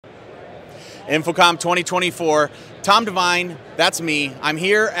InfoComm 2024. Tom Devine, that's me. I'm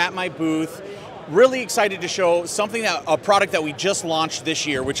here at my booth. Really excited to show a product that we just launched this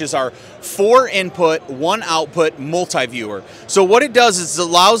year, which is our 4 input, 1 output multi-viewer. So what it does is it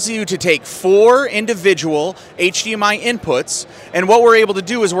allows you to take 4 individual HDMI inputs, and what we're able to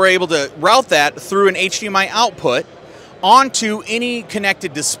do is we're able to route that through an HDMI output onto any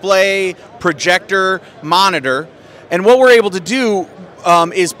connected display, projector, monitor, and what we're able to do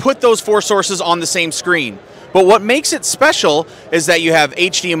is put those 4 sources on the same screen. But what makes it special is that you have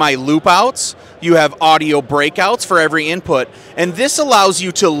HDMI loop outs, you have audio breakouts for every input, and this allows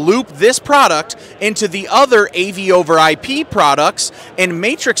you to loop this product into the other AV over IP products and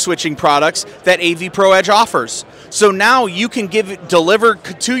matrix switching products that AVPro Edge offers. So now you can deliver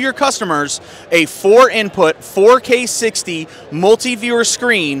to your customers a 4 input, 4K 60 multi-viewer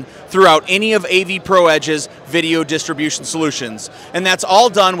screen throughout any of AVPro Edge's video distribution solutions. And that's all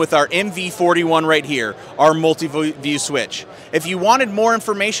done with our MV41 right here, our multi-view switch. If you wanted more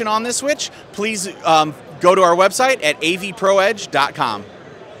information on this switch, please go to our website at avproedge.com.